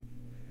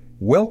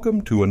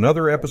Welcome to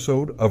another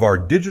episode of our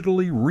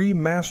digitally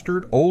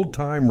remastered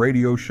old-time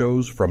radio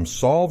shows from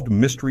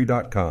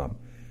SolvedMystery.com.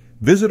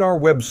 Visit our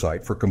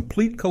website for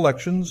complete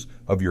collections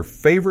of your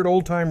favorite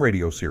old-time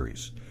radio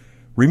series.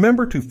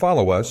 Remember to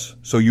follow us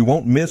so you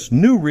won't miss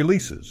new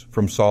releases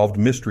from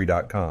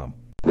SolvedMystery.com.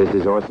 This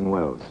is Orson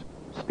Welles,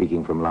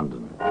 speaking from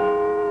London.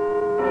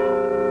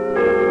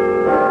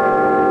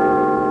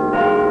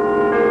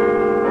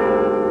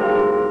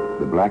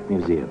 The Black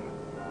Museum,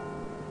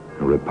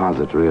 a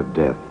repository of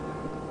death.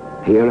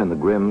 Here in the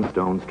grim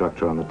stone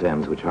structure on the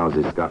Thames which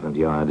houses Scotland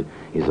Yard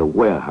is a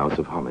warehouse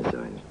of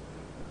homicide,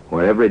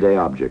 where everyday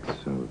objects,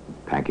 a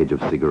package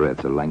of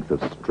cigarettes, a length of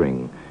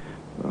string,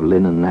 a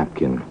linen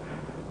napkin,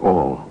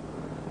 all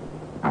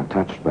are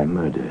touched by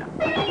murder.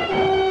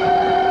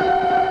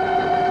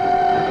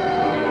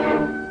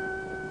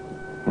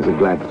 There's a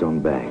Gladstone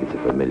bag. It's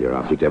a familiar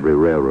object. Every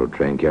railroad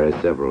train carries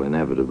several,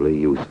 inevitably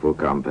useful,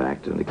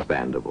 compact, and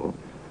expandable.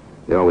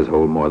 They always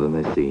hold more than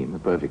they seem.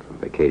 Perfect for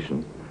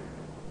vacation.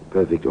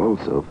 Perfect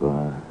also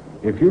for...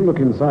 If you look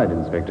inside,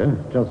 Inspector,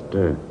 just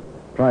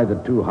pry the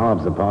two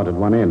halves apart at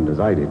one end, as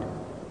I did.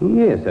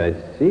 Yes, I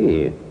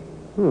see.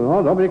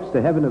 Odd objects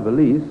to have in a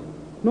valise.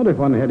 Not if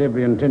one had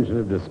every intention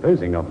of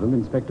disposing of them,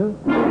 Inspector.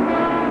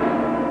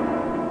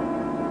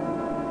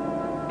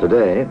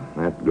 Today,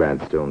 that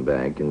Gladstone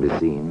bag can be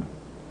seen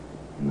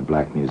in the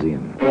Black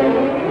Museum.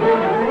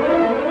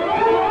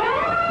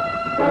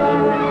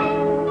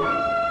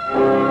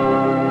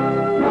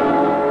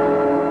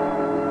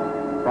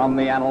 From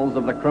the annals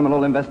of the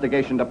Criminal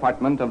Investigation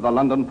Department of the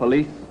London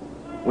Police,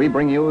 we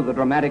bring you the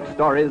dramatic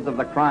stories of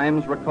the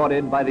crimes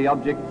recorded by the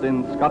objects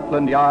in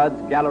Scotland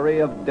Yard's Gallery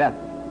of Death,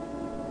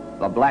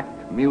 the Black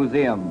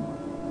Museum.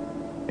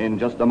 In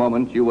just a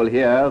moment, you will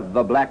hear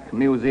The Black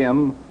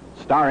Museum,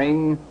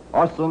 starring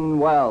Orson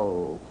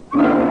Welles.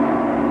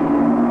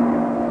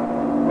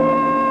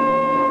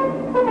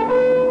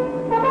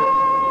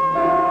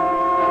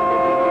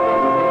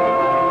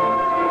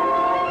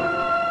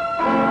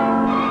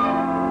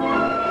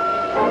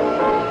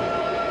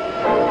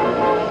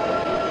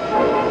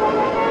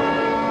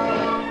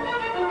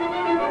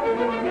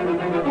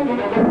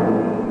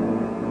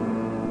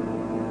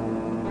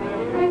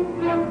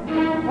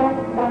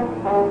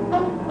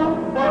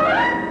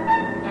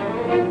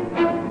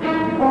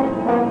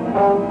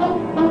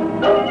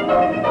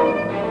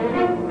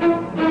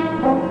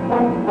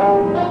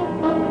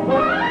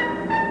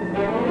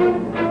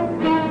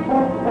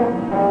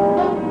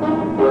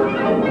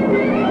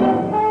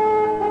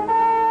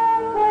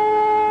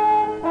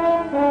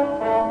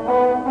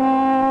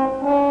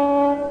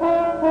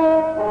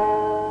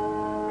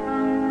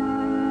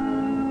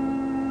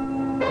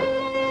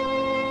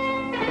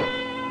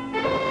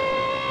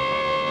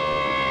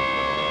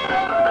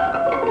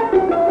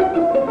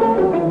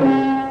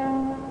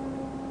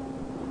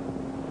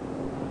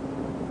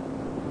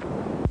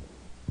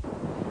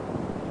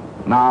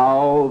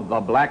 Now, The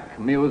Black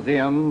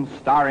Museum,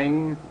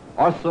 starring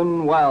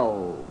Orson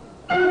Welles.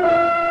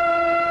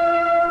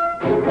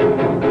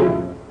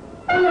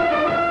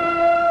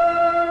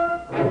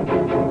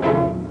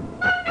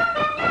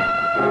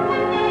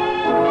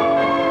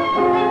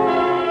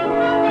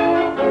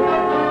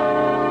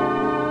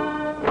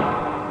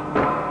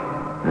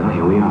 Well,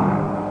 here we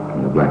are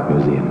in the Black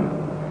Museum,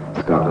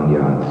 Scotland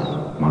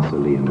Yard's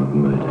mausoleum of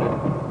murder.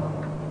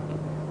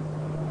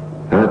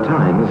 There are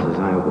times, as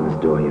I open this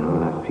door,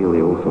 that I feel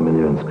the old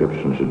familiar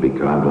inscription should be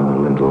carved on the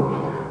lintel.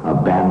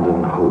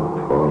 Abandon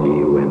hope, all ye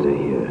who enter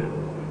here.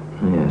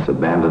 Yes,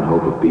 abandon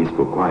hope of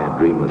peaceful, quiet,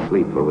 dreamless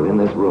sleep, for within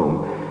this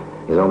room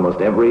is almost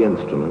every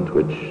instrument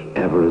which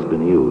ever has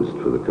been used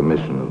for the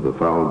commission of the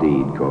foul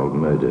deed called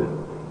murder.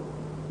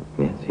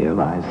 Yes, here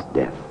lies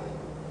death.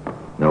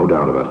 No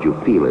doubt about it. You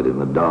feel it in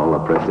the dull,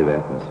 oppressive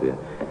atmosphere.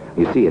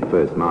 You see it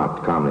first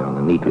marked calmly on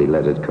the neatly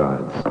lettered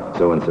cards.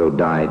 So-and-so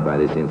died by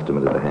this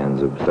instrument at the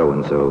hands of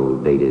so-and-so,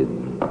 dated,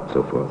 and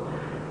so forth.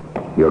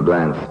 Your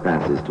glance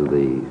passes to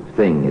the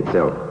thing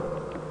itself.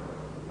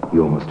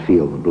 You almost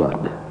feel the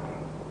blood.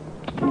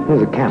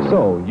 There's a camera.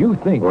 So, you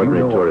think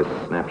Ordinary tourist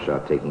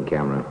snapshot-taking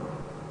camera.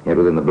 Yet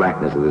within the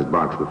blackness of this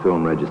box, the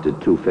film registered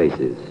two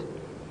faces.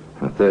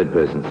 A third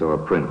person saw a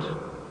print.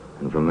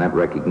 And from that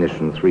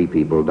recognition, three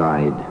people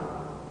died.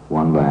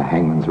 One by a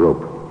hangman's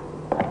rope.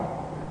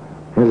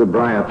 Here's a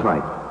briar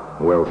pipe,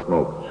 well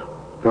smoked,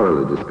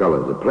 thoroughly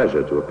discolored. A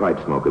pleasure to a pipe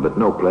smoker, but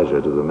no pleasure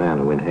to the man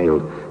who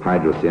inhaled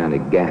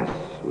hydrocyanic gas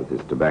with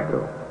his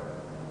tobacco.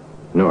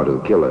 Nor to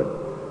the killer,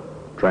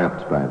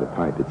 trapped by the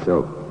pipe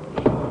itself.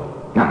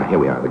 Here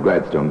we are, the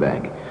Gladstone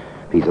bag.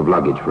 Piece of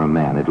luggage for a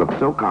man. It looked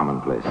so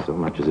commonplace, so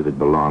much as if it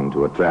belonged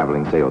to a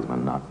traveling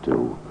salesman, not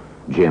to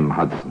Jim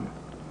Hudson.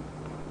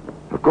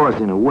 Of course,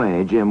 in a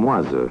way, Jim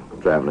was a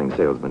traveling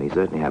salesman. He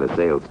certainly had a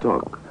sales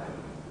talk,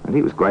 and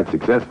he was quite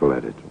successful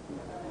at it.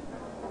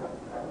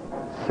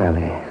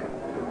 Sally,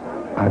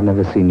 I've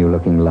never seen you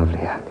looking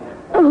lovelier.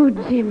 Oh,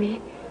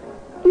 Jimmy,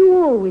 you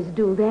always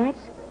do that.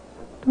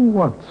 Do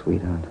what,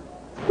 sweetheart?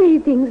 Say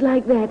things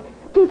like that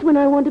just when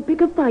I want to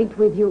pick a fight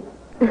with you.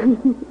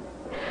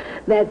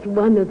 That's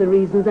one of the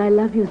reasons I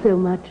love you so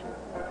much.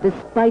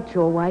 Despite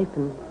your wife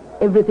and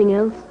everything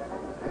else.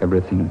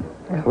 Everything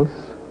else?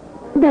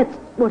 That's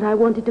what I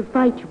wanted to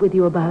fight with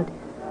you about.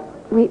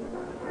 We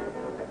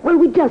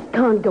just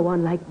can't go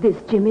on like this,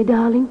 Jimmy,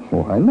 darling.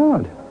 Why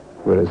not?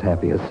 We're as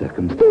happy as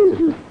circumstances. Don't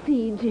you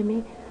see,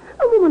 Jimmy?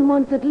 A woman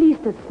wants at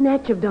least a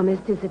snatch of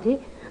domesticity,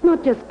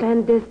 not just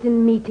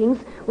clandestine meetings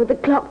with the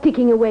clock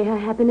ticking away her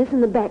happiness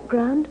in the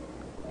background.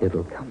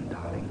 It'll come,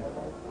 darling.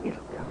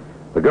 It'll come.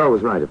 The girl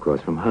was right, of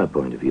course, from her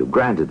point of view.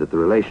 Granted that the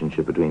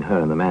relationship between her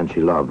and the man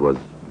she loved was,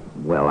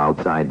 well,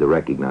 outside the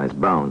recognized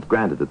bounds.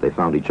 Granted that they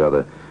found each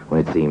other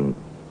when it seemed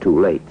too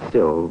late.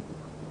 Still,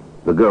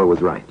 the girl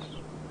was right.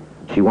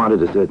 She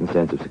wanted a certain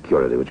sense of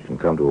security, which can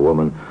come to a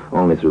woman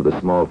only through the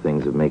small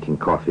things of making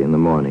coffee in the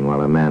morning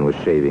while her man was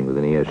shaving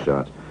within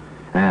earshot.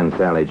 And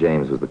Sally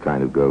James was the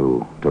kind of girl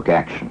who took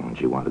action when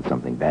she wanted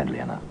something badly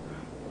enough.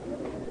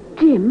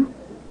 Jim,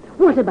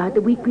 what about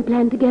the week we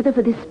planned together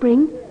for this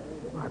spring?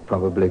 I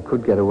probably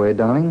could get away,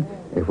 darling,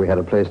 if we had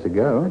a place to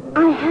go.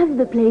 I have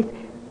the place.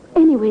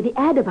 Anyway, the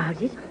ad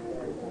about it.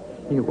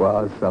 You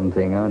are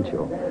something, aren't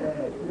you?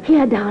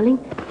 Here, darling.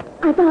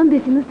 I found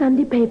this in the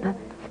Sunday paper.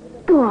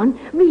 Go on,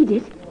 read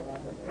it.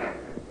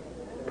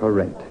 For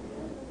rent.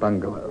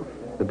 Bungalow.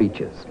 The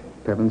beaches.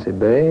 Pevensey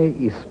Bay,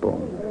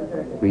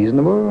 Eastbourne.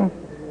 Reasonable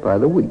by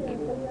the week.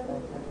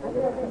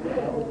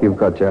 You've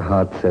got your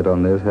heart set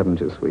on this, haven't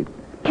you, sweet?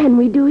 Can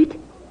we do it?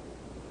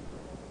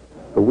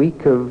 The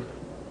week of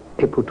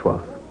April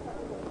 12th.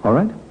 All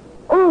right?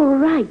 All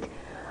right.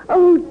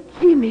 Oh,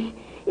 Jimmy,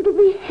 it'll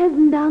be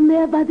heaven down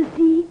there by the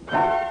sea.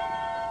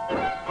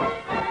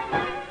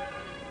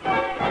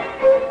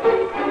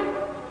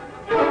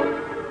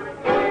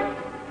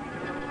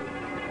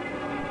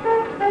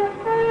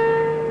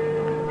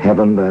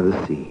 Heaven by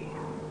the sea.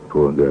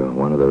 Poor girl,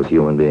 one of those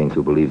human beings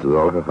who believes with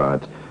all her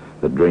heart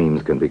that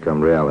dreams can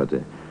become reality.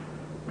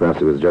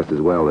 Perhaps it was just as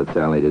well that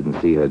Sally didn't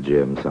see her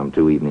Jim some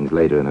 2 evenings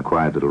later in a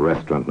quiet little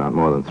restaurant not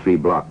more than 3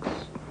 blocks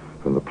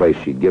from the place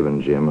she'd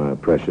given Jim her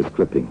precious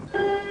clippings.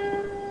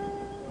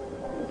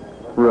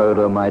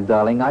 Rhoda, my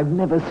darling, I've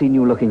never seen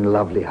you looking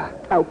lovelier.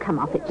 Oh, come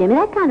off it, Jimmy.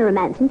 That kind of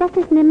romancing just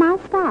isn't in my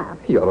style.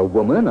 You're a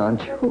woman,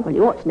 aren't you? Well,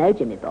 you ought to know,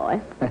 Jimmy boy.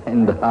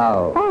 And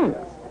how? Thanks.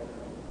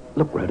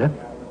 Look, Rhoda,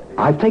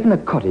 I've taken a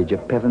cottage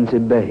at Pevensey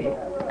Bay.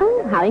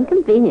 Oh, how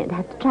inconvenient to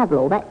have to travel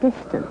all that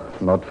distance.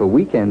 Not for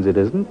weekends, it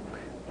isn't.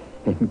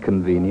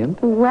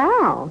 Inconvenient.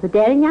 Well, the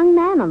daring young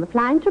man on the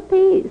flying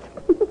trapeze.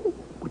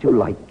 Would you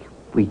like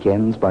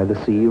weekends by the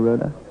sea,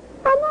 Rhoda?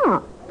 Why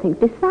not? Think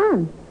it'd be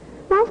fun.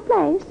 Nice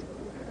place.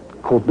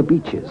 Called the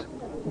Beaches.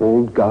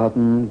 Old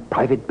garden,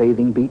 private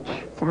bathing beach.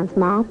 Sounds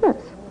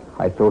marvelous.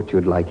 I thought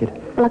you'd like it.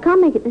 Well, I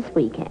can't make it this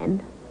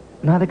weekend.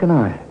 Neither can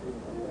I.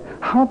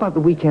 How about the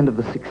weekend of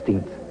the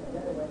 16th?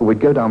 We'd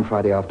go down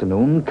Friday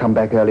afternoon, come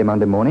back early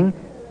Monday morning.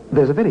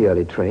 There's a very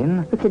early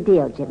train. It's a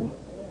deal, Jimmy.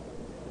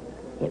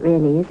 It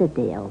really is a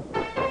deal.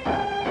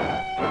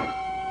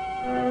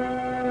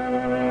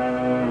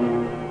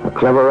 A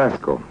clever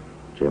rascal,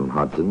 Jim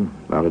Hudson,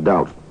 without a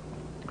doubt.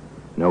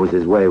 Knows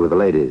his way with the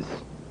ladies.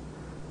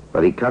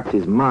 But he cuts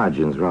his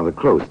margins rather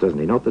close, doesn't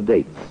he? Note the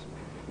dates.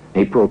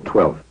 April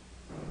 12th,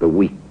 the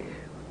week,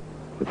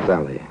 with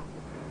Sally.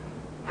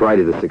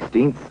 Friday the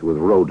 16th, with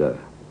Rhoda.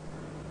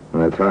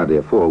 And that's hardly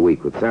a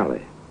 4-week with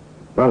Sally.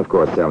 But, of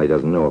course, Sally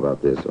doesn't know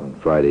about this on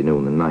Friday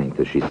noon the 9th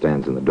as she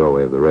stands in the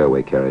doorway of the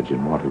railway carriage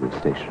in Waterloo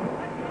Station.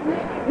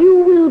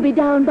 You will be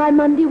down by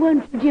Monday,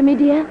 won't you, Jimmy,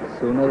 dear?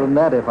 Sooner than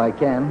that, if I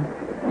can.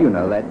 You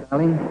know that,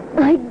 darling.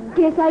 I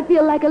guess I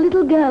feel like a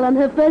little girl on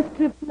her first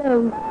trip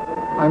alone.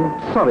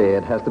 I'm sorry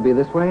it has to be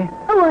this way.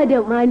 Oh, I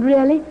don't mind,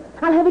 really.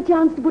 I'll have a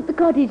chance to put the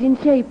cottage in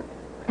shape.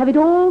 Have it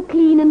all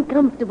clean and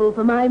comfortable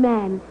for my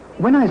man.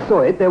 When I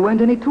saw it, there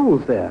weren't any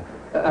tools there.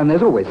 And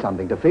there's always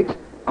something to fix.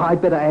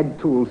 I'd better add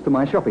tools to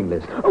my shopping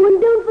list. Oh,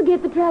 and don't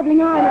forget the traveling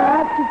armour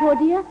I have to, poor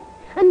dear.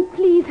 And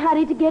please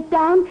hurry to get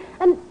down.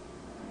 And...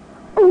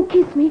 oh,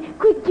 kiss me.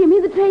 Quick, Jimmy,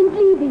 the train's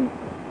leaving.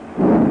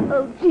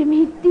 Oh,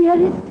 Jimmy,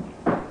 dearest.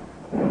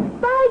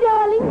 Bye,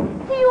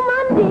 darling. See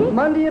you Monday.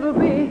 Monday it'll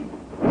be.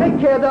 Take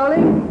care,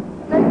 darling.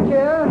 Take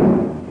care.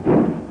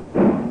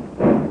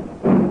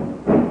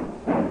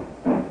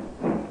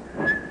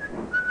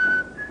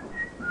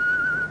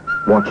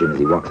 Watch him as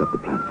he walks up the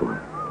platform.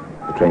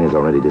 The train is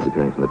already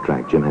disappearing from the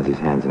track. Jim has his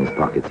hands in his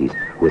pockets. He's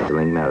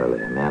whistling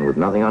merrily, a man with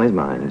nothing on his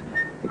mind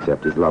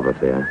except his love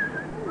affair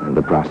and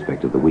the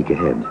prospect of the week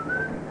ahead.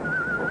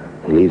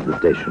 He leaves the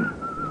station,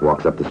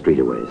 walks up the street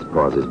a ways,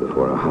 pauses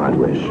before a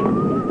hardware shop.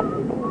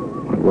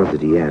 What was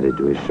it he added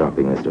to his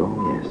shopping list?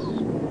 Oh,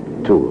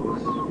 yes,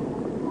 tools.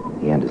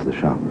 He enters the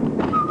shop.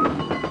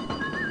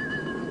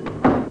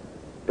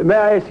 May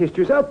I assist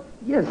you, sir?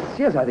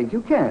 Yes, I think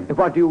you can.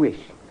 What do you wish?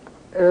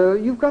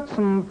 You've got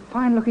some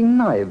fine-looking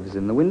knives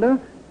in the window.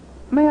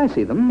 May I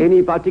see them?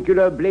 Any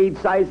particular blade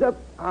size, sir?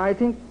 I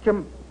think,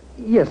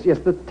 yes,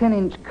 the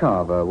 10-inch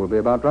carver will be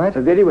about right.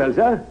 Very well,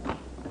 sir.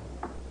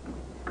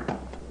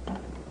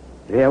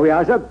 There we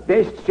are, sir.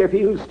 Best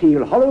Sheffield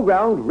steel, hollow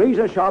ground,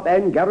 razor sharp,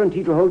 and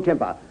guaranteed to hold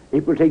temper.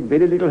 It will take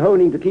very little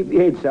honing to keep the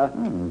edge, sir.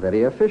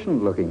 Very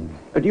efficient looking.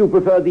 Do you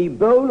prefer the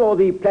bone or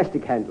the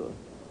plastic handle?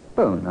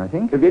 Bone, I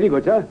think. Very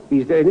good, sir.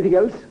 Is there anything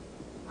else?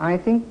 I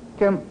think,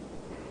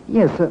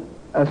 yes,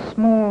 a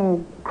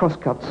small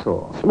cross-cut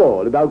saw.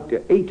 Small, about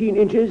 18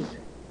 inches.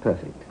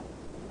 Perfect.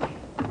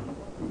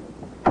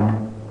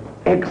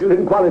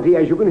 Excellent quality,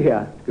 as you can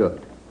hear.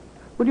 Good.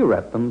 Would you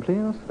wrap them,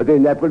 please?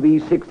 Then that will be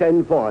 6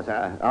 and 4,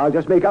 sir. I'll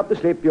just make up the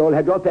slip. You'll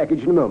have your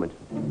package in a moment.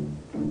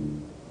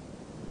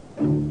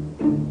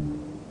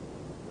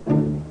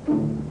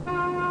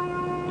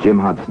 Jim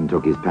Hudson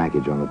took his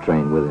package on the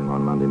train with him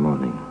on Monday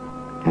morning.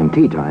 And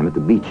tea time at the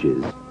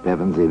beaches,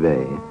 Pevensey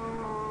Bay,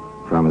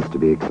 promised to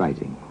be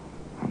exciting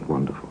and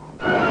wonderful.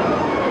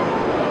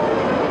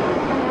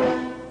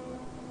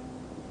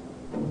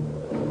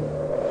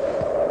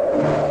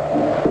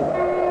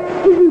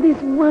 Isn't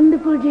this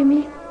wonderful,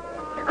 Jimmy?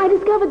 I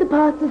discovered the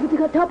pastures at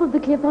the top of the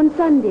cliff on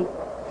Sunday.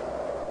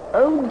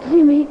 Oh,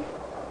 Jimmy,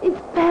 it's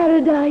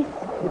paradise.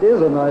 It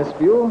is a nice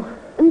view.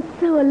 And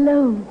so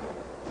alone,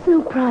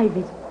 so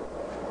private.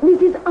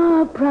 This is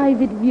our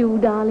private view,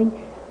 darling.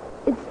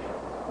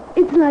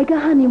 It's like a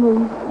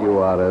honeymoon. You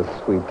are a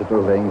sweet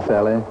little thing,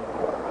 Sally.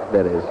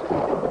 Very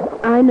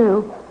sweet. I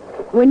know.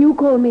 When you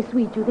call me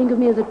sweet, you think of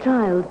me as a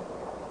child.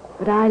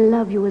 But I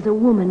love you as a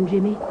woman,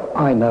 Jimmy.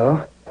 I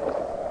know.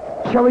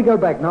 Shall we go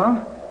back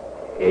now?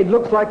 It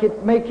looks like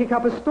it may kick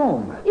up a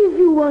storm. If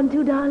you want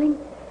to, darling.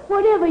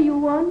 Whatever you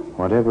want.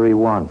 Whatever he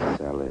wants,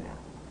 Sally.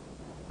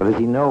 But does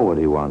he know what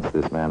he wants,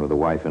 this man with a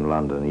wife in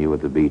London, you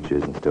at the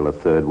beaches, and still a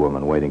third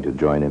woman waiting to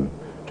join him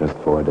just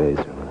 4 days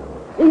from now?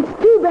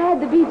 It's too bad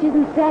the beach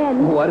isn't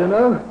sand. Oh, I don't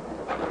know.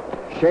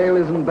 Shale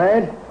isn't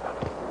bad.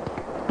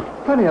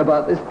 Funny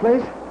about this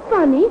place.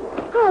 Funny?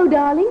 How,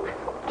 darling?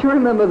 Do you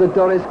remember the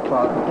Doris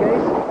Clark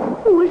case?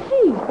 Who was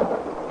she?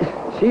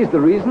 She's the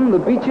reason the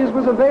beaches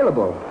was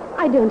available.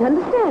 I don't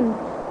understand.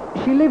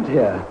 She lived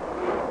here.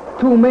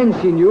 2 men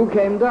she knew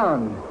came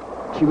down.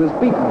 She was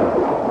beaten,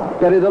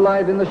 buried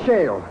alive in the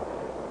shale.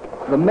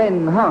 The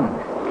men hung.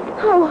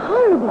 How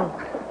horrible.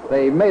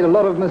 They made a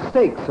lot of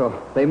mistakes, so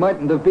they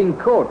mightn't have been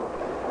caught.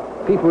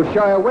 People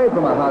shy away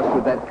from a house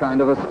with that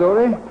kind of a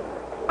story.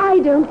 I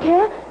don't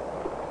care.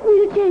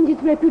 We'll change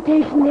its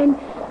reputation then,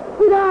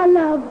 with our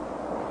love.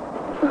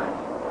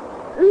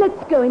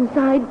 Let's go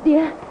inside,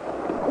 dear.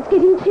 It's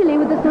getting chilly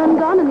with the sun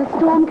gone and the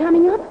storm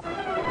coming up.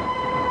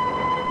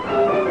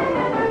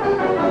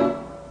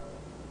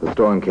 The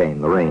storm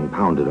came, the rain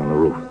pounded on the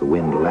roof, the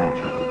wind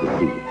lashed at the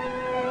sea.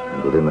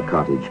 And within the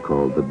cottage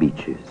called the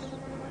Beaches,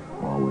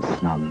 all was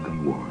snug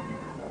and warm.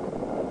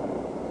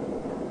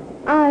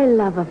 I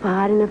love a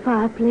fire in a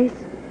fireplace.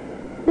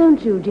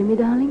 Don't you, Jimmy,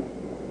 darling?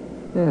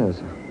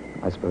 Yes,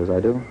 I suppose I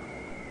do.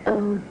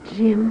 Oh,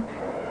 Jim.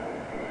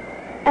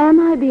 Am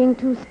I being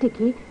too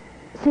sticky?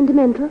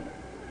 Sentimental?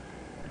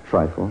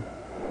 Trifle.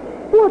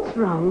 What's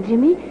wrong,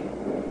 Jimmy?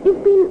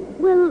 You've been,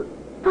 well,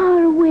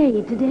 far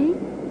away today.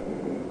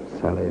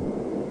 Sally,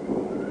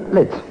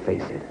 let's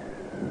face it.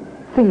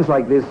 Things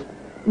like this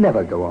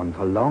never go on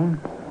for long.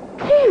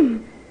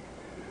 Jim!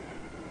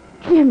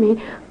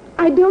 Jimmy,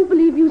 I don't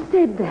believe you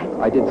said that.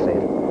 I did say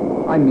it.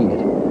 I mean it.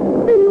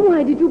 Then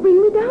why did you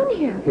bring me down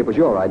here? It was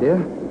your idea.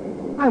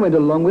 I went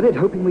along with it,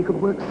 hoping we could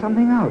work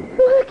something out.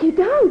 Work it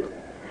out?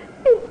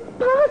 It's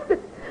past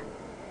it.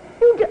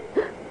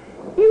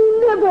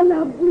 You never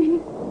loved me.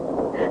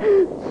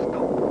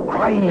 Stop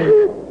crying.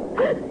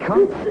 I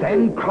can't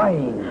stand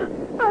crying.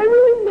 I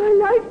ruined my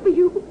life for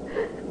you.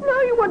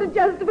 Now you want to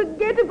just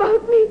forget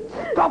about me.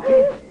 Stop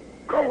it.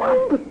 Grow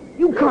up.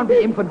 You can't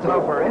be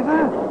infantile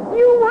forever.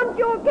 You want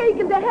your cake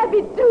and to have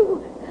it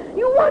too.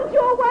 You want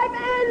your wife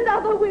and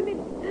other women.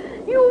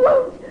 You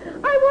won't.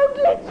 I won't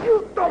let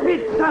you. Stop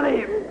it,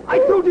 Sally. I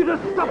told you to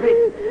stop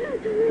it.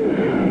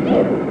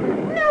 Jim,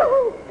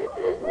 no.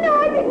 No,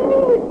 I didn't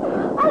mean it.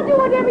 I'll do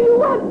whatever you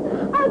want.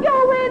 I'll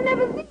go away and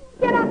never see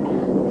you again.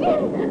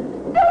 Jim,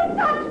 don't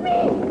touch me.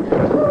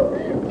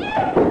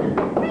 Jim,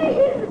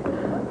 please.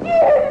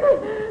 Jim.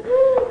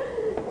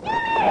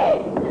 Jimmy.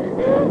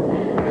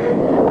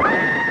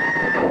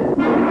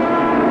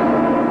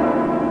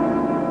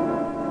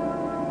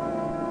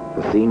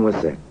 The scene was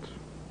set,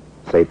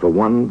 save for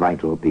one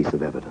vital piece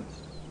of evidence.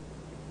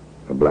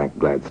 A black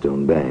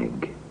Gladstone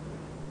bag,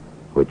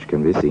 which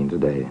can be seen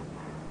today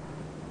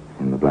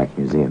in the Black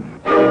Museum.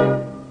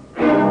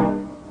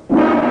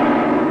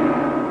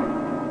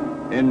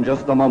 In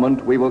just a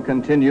moment, we will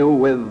continue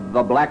with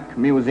The Black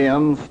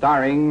Museum,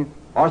 starring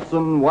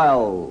Orson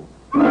Welles.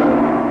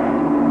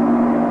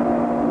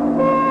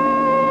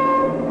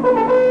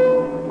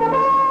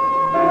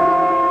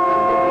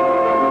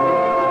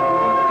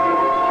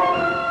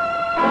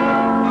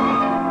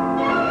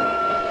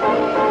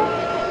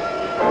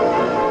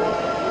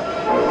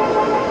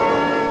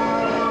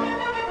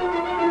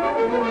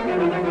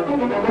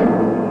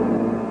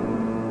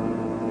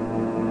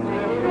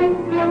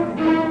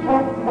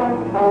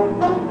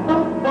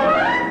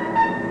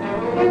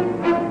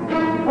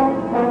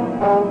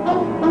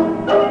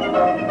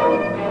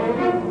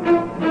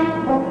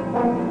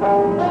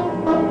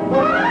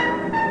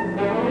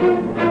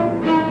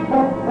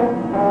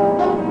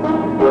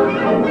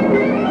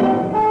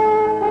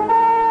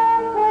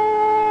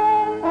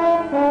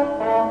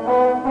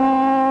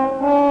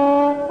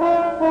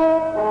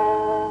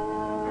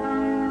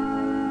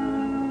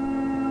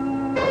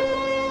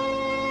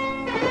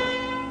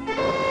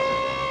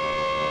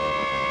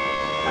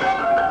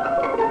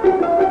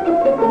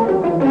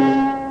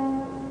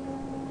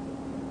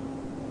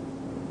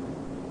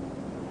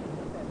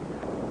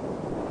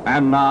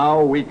 And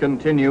now we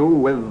continue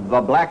with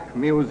The Black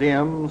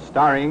Museum,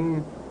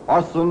 starring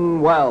Orson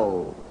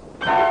Welles.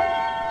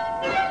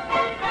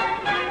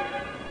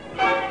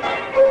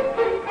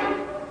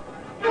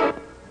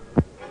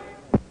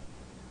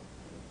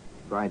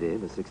 Friday,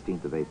 the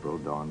 16th of April,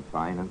 dawned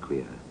fine and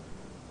clear.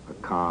 A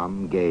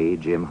calm, gay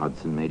Jim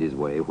Hudson made his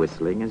way,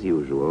 whistling as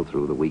usual,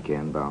 through the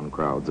weekend-bound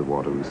crowds of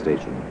Waterloo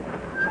Station.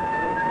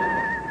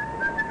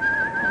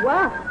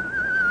 Well,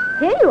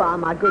 here you are,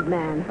 my good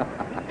man.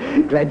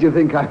 Glad you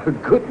think I'm a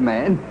good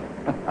man.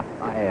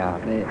 I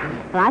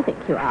Well, I think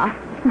you are.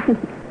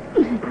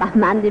 By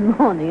Monday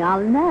morning,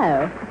 I'll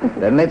know.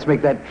 Then let's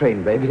make that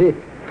train, baby.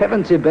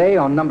 Pevensey Bay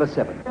on number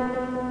 7.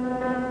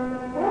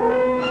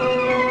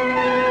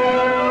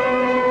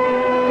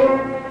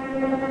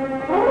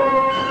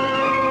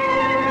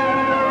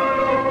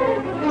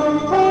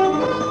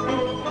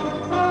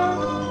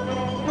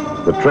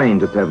 The train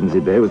to Pevensey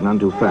Bay was none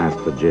too fast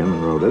for Jim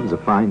and Rhoda. It was a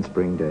fine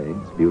spring day. It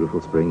was a beautiful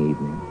spring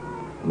evening.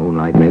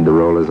 Moonlight made the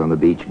rollers on the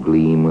beach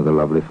gleam with a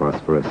lovely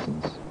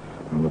phosphorescence.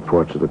 On the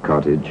porch of the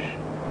cottage,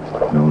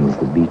 known as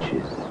the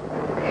Beaches.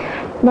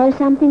 Know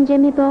something,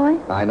 Jimmy boy?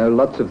 I know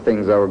lots of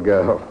things, old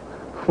girl.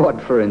 What,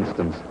 for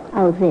instance?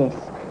 Oh, this.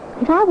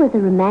 If I were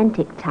the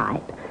romantic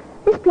type,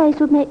 this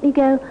place would make me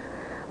go,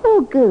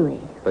 oh,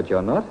 gooey. But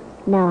you're not?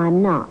 No,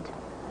 I'm not.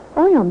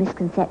 All your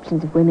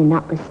misconceptions of women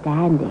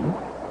notwithstanding.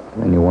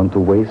 And you want to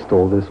waste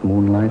all this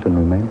moonlight and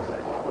romance?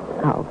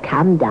 Oh,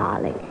 come,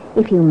 darling.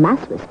 If you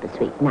must whisper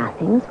sweet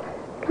nothings,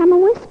 come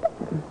and whisper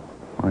them.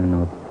 Why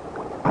not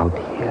out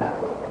here?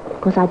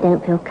 Because I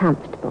don't feel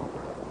comfortable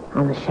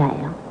on the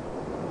shale.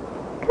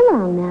 Come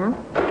along now.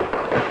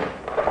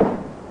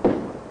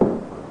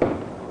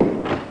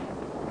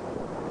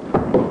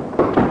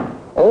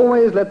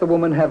 Always let the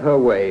woman have her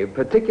way,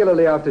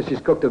 particularly after she's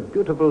cooked a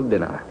beautiful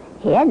dinner.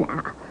 Here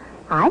now.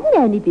 I'm the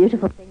only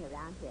beautiful thing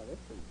around here this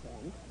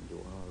weekend. You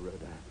are,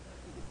 Rhoda.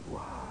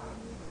 Wow.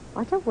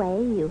 What a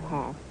way you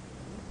have.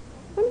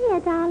 In here,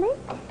 darling.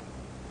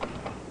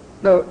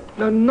 No,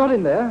 not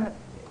in there.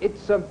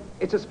 It's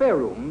a spare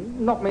room,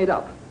 not made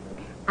up.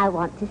 I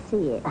want to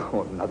see it.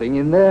 Oh, nothing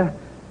in there.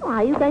 Oh,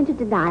 are you going to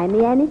deny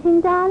me anything,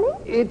 darling?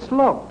 It's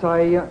locked.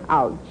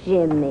 Oh,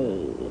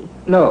 Jimmy.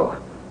 No.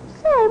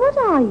 Say, what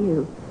are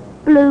you?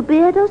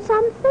 Bluebeard or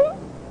something?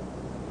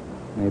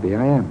 Maybe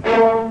I am.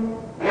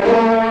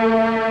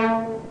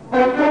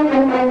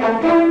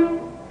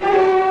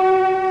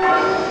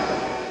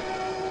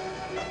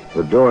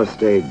 The door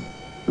stayed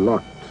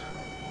locked.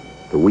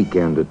 The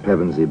weekend at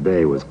Pevensey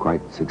Bay was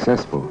quite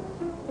successful.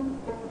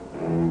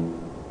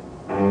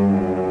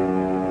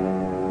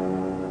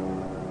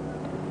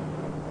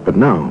 But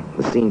now,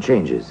 the scene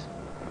changes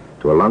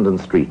to a London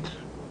street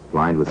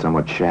lined with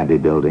somewhat shabby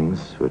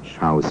buildings which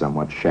house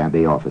somewhat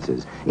shabby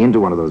offices. Into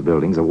one of those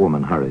buildings, a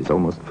woman hurries,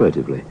 almost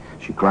furtively.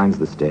 She climbs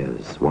the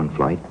stairs, one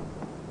flight,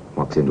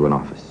 walks into an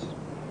office,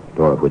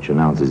 door of which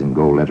announces in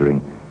gold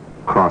lettering,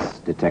 Cross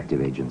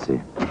Detective Agency.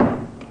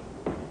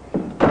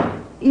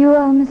 You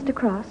are Mr.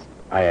 Cross?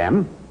 I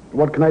am.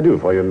 What can I do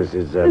for you,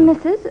 Mrs.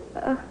 Mrs.?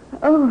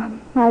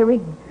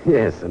 Irene.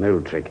 Yes, an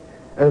old trick.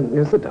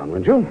 You sit down,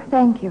 won't you?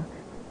 Thank you.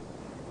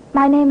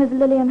 My name is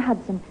Lillian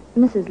Hudson,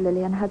 Mrs.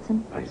 Lillian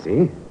Hudson. I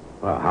see.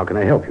 Well, how can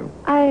I help you?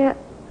 I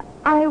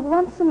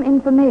want some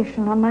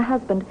information on my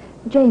husband,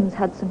 James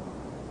Hudson.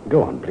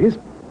 Go on, please.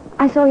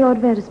 I saw your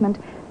advertisement.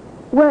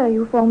 Were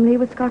you formerly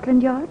with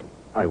Scotland Yard?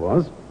 I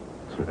was.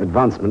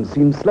 Advancement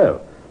seems slow.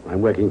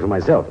 I'm working for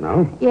myself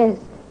now. Yes.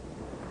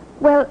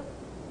 Well,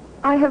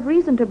 I have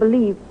reason to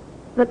believe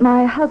that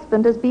my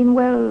husband has been,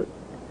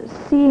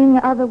 seeing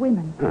other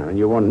women. And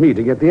you want me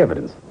to get the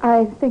evidence?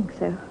 I think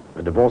so.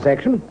 A divorce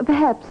action?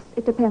 Perhaps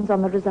it depends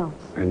on the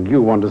results. And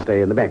you want to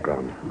stay in the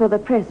background? For the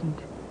present.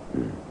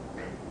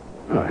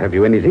 Have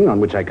you anything on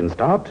which I can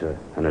start?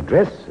 An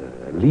address?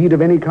 A lead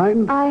of any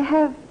kind? I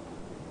have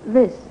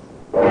this.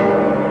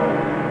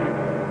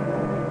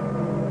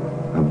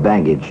 A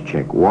baggage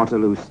check.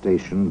 Waterloo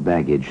Station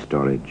baggage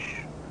storage.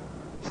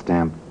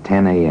 Stamped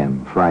 10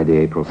 a.m., Friday,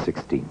 April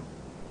 16th.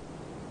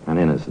 An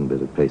innocent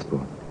bit of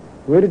pasteboard.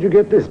 Where did you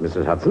get this,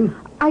 Mrs. Hudson?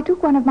 I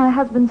took one of my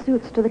husband's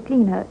suits to the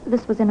cleaner.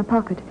 This was in a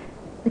pocket.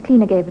 The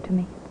cleaner gave it to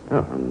me.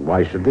 Oh, and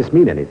why should this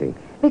mean anything?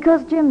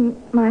 Because Jim,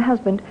 my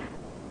husband,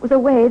 was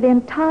away the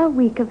entire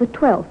week of the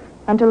 12th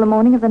until the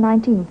morning of the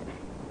 19th.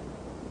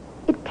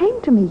 It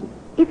came to me,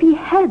 if he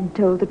had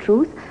told the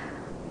truth,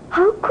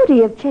 how could he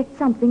have checked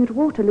something at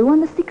Waterloo on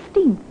the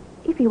 16th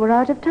if he were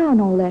out of town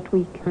all that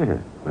week?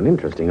 An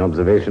interesting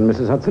observation,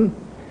 Mrs. Hudson.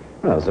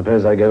 Well,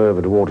 suppose I go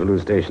over to Waterloo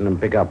Station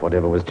and pick up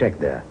whatever was checked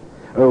there.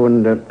 Oh,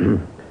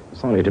 and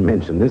sorry to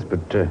mention this,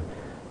 but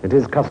it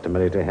is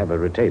customary to have a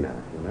retainer,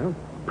 you know.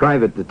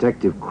 Private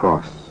Detective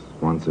Cross,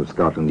 once of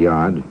Scotland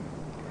Yard,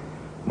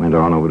 went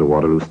on over to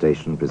Waterloo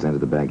Station and presented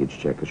the baggage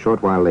check. A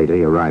short while later,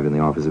 he arrived in the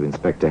office of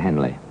Inspector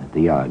Henley at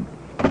the yard.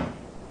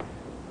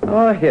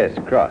 Oh, yes,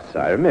 Cross.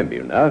 I remember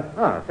you now.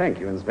 Ah, thank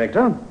you,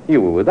 Inspector.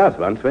 You were with us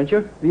once, weren't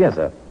you? Yes,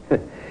 sir.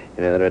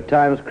 You know, there are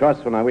times,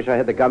 Cross, when I wish I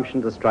had the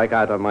gumption to strike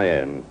out on my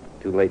own.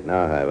 Too late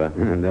now, however.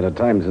 And there are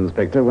times,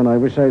 Inspector, when I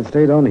wish I'd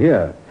stayed on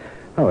here.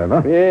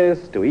 However...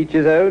 Yes, to each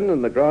his own,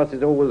 and the grass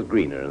is always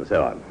greener, and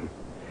so on.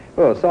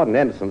 Well, Sergeant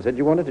Anderson said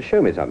you wanted to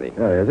show me something.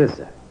 Oh, yeah, this,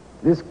 sir.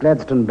 This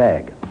Gladstone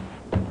bag.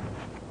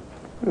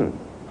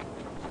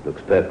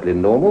 Looks perfectly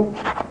normal.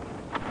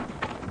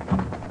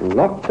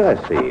 Locked, I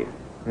see.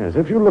 Yes,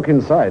 if you look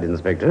inside,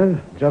 Inspector,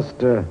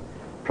 just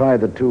pry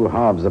the two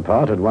halves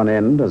apart at one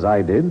end, as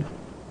I did.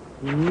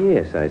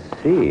 Yes, I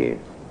see.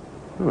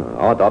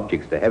 Odd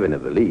objects to have in a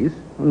valise.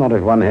 Not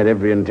if one had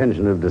every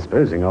intention of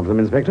disposing of them,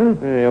 Inspector.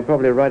 You're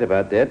probably right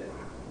about that.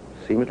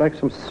 Seems like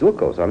some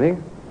silk or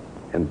something.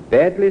 And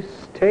badly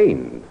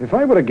stained. If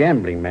I were a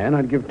gambling man,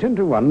 I'd give 10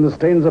 to 1 the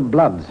stains are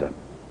blood, sir.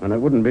 And it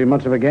wouldn't be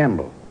much of a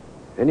gamble.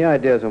 Any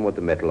ideas on what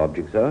the metal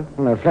objects are?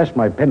 Well, I flashed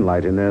my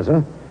penlight in there,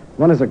 sir.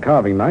 One is a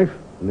carving knife,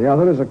 and the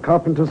other is a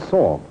carpenter's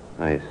saw.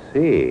 I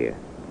see.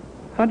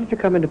 How did you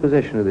come into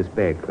possession of this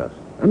bag, Cross?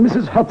 And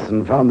Mrs.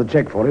 Hudson found the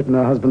check for it in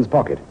her husband's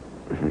pocket.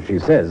 She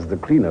says the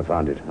cleaner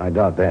found it. I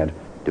doubt that.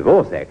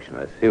 Divorce action,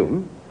 I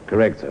assume.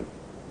 Correct, sir.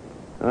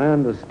 I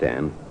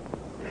understand.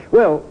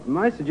 Well,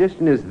 my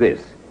suggestion is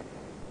this.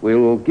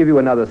 We'll give you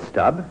another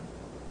stub.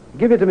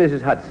 Give it to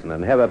Mrs. Hudson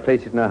and have her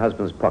place it in her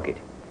husband's pocket.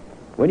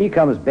 When he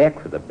comes back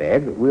for the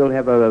bag, we'll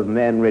have a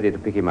man ready to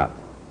pick him up.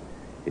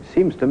 It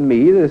seems to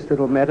me this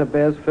little matter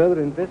bears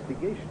further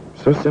investigation.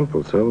 So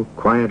simple, so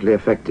quietly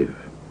effective.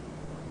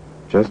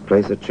 Just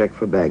place a check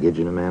for baggage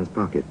in a man's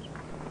pocket.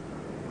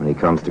 When he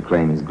comes to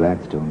claim his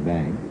Gladstone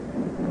bag.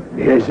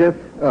 Yes, sir?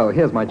 Oh,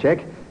 here's my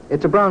check.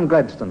 It's a brown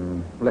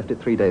Gladstone. Left it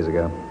 3 days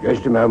ago.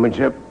 Just a moment,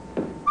 sir.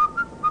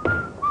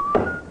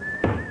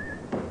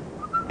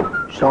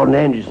 Sergeant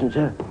Anderson,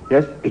 sir.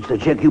 Yes? It's the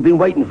check you've been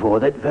waiting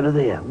for, that fella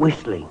there,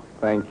 whistling.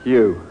 Thank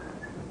you.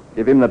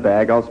 Give him the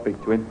bag. I'll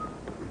speak to him.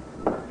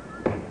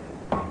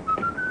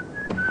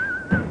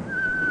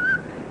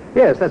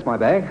 Yes, that's my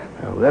bag.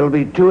 Oh, that'll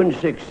be 2 and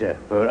 6, sir,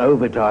 for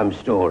overtime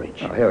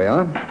storage. Oh, here we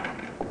are.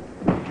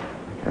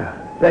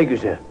 Thank you,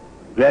 sir.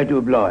 Glad to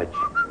oblige.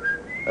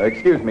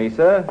 Excuse me,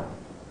 sir.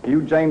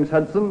 You James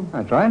Hudson?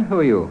 That's right. Who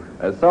are you?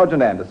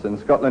 Sergeant Anderson,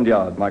 Scotland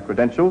Yard. My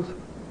credentials.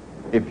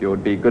 If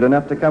you'd be good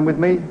enough to come with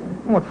me.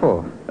 What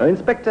for?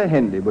 Inspector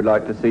Henley would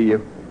like to see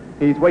you.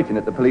 He's waiting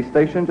at the police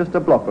station just a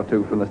block or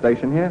two from the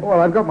station here. Well,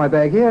 I've got my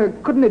bag here.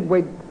 Couldn't it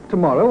wait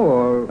tomorrow,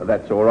 or...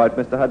 That's all right,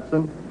 Mr.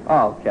 Hudson.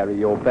 I'll carry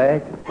your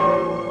bag.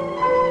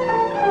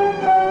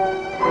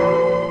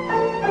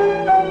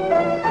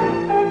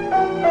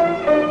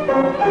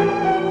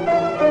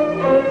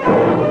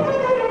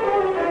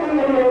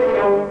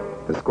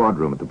 The squad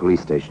room at the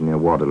police station near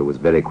Waterloo was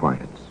very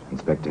quiet.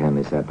 Inspector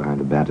Henley sat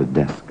behind a battered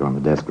desk. On the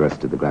desk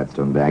rested the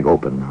Gladstone bag,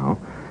 open now,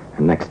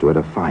 and next to it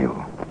a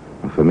file.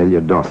 A familiar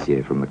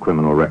dossier from the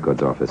Criminal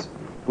Records Office.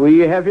 We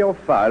have your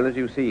file, as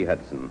you see,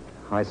 Hudson.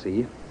 I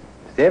see.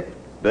 Theft,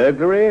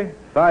 burglary,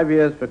 5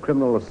 years for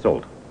criminal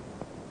assault.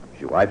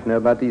 Does your wife know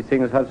about these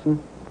things,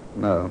 Hudson?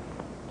 No,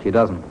 she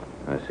doesn't.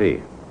 I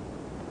see.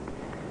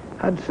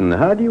 Hudson,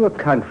 how do you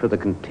account for the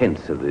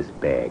contents of this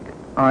bag?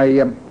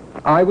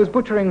 I was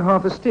butchering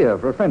half a steer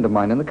for a friend of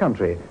mine in the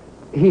country.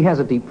 He has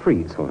a deep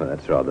freeze. Oh,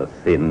 that's rather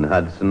thin,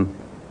 Hudson.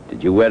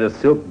 Did you wear a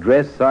silk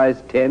dress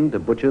size 10 to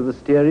butcher the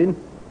steer in?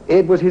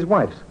 It was his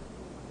wife's.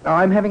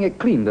 I'm having it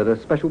cleaned at a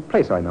special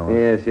place I know of.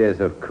 Yes, yes,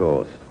 of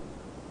course.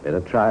 Better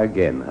try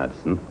again,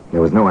 Hudson.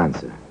 There was no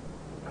answer.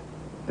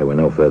 There were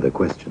no further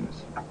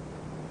questions.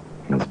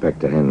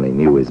 Inspector Henley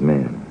knew his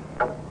man.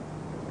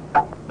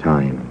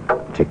 Time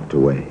ticked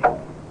away.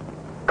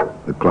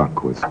 The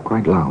clock was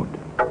quite loud.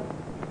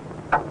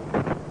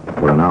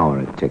 For an hour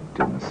it ticked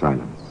in the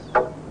silence.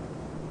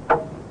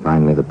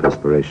 Finally, the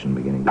perspiration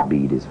beginning to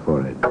bead his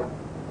forehead.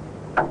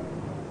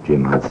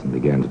 Jim Hudson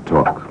began to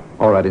talk.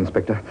 All right,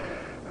 Inspector.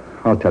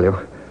 I'll tell you.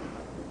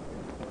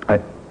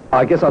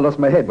 I guess I lost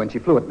my head when she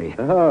flew at me.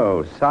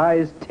 Oh,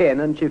 size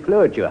 10 and she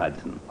flew at you,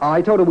 Hudson.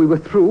 I told her we were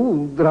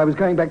through, that I was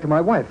going back to my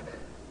wife.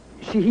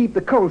 She heaved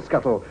the coal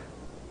scuttle.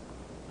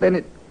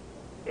 Then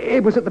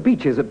it was at the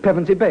beaches at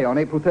Pevensey Bay on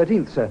April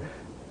 13th, sir.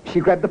 She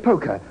grabbed the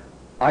poker.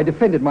 I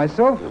defended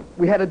myself.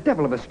 We had a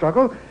devil of a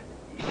struggle.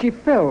 She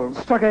fell,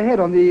 struck her head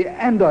on the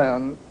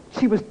andiron.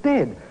 She was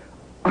dead.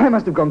 I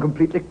must have gone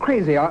completely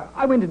crazy.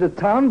 I went into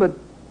town, but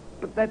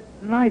that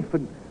knife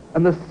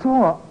and the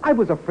saw, I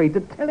was afraid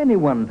to tell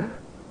anyone.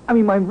 I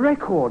mean, my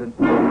record and...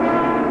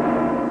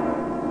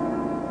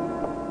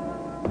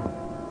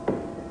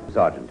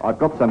 Sergeant, I've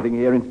got something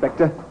here,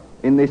 Inspector.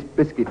 In this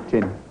biscuit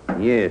tin.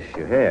 Yes,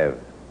 you have.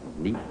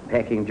 Neat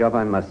packing job,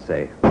 I must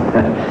say.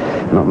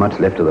 Not much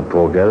left of the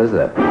poor girl, is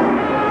there?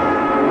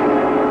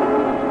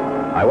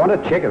 I want a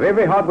check of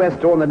every hardware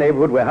store in the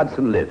neighborhood where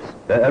Hudson lives.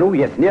 Oh,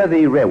 yes, near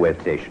the railway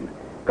station.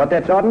 Got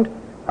that, Sergeant?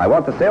 I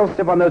want the sales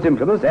slip on those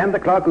implements and the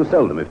clerk who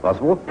sold them, if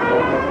possible.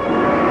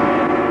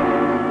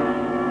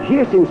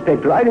 Yes,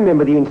 Inspector, I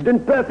remember the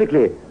incident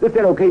perfectly. The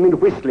fellow came in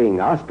whistling,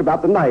 asked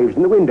about the knives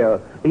in the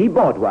window. He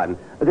bought one,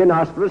 then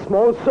asked for a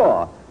small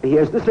saw.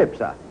 Here's the slip,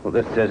 sir. Well,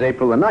 this says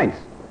April the 9th.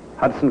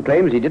 Hudson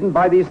claims he didn't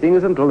buy these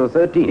things until the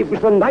 13th. It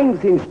was the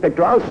 9th,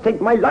 Inspector. I'll stake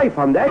my life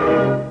on that.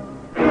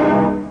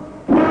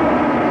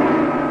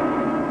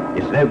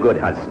 It's no good,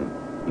 Hudson.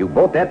 You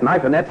bought that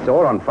knife and that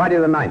saw on Friday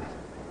the 9th.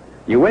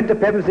 You went to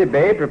Pevensey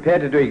Bay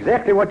prepared to do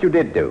exactly what you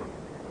did do.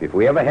 If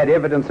we ever had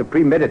evidence of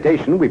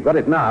premeditation, we've got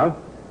it now.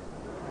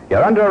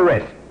 You're under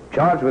arrest,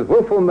 charged with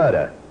willful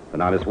murder.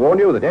 And I must warn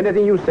you that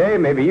anything you say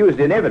may be used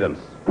in evidence.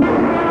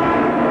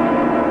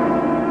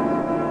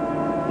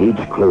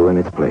 Each clue in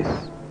its place.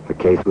 The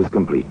case was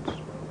complete.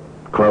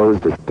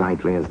 Closed as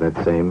tightly as that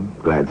same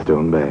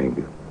Gladstone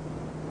bag,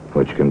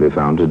 which can be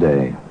found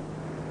today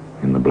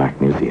in the Black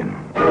Museum.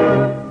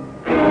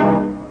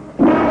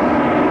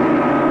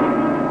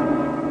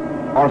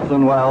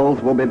 Orson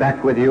Welles will be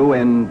back with you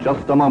in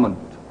just a moment.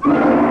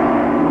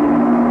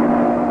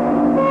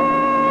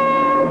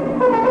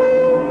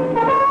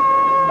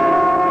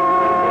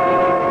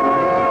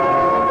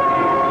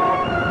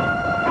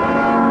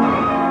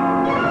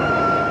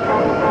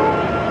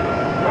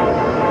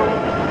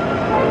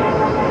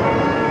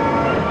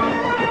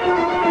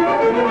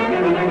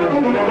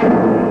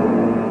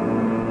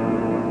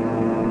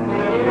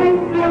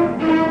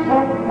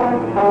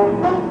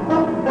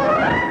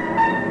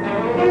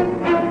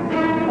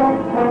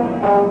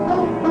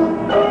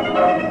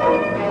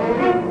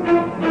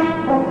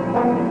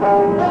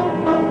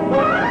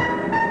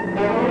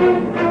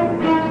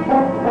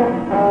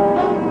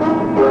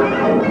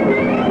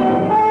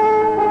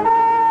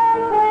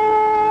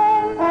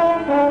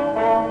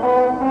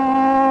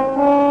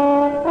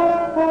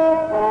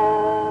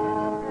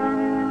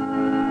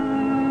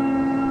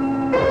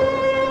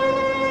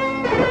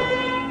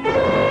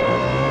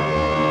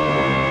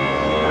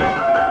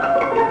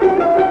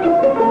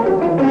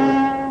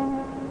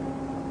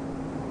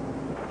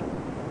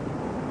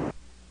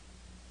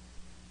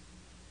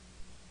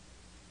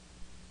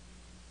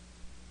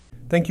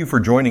 Thank you for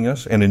joining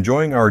us and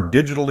enjoying our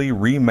digitally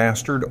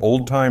remastered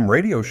old-time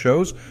radio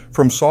shows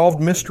from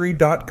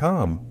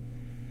SolvedMystery.com.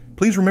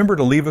 Please remember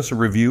to leave us a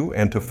review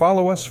and to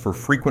follow us for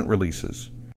frequent releases.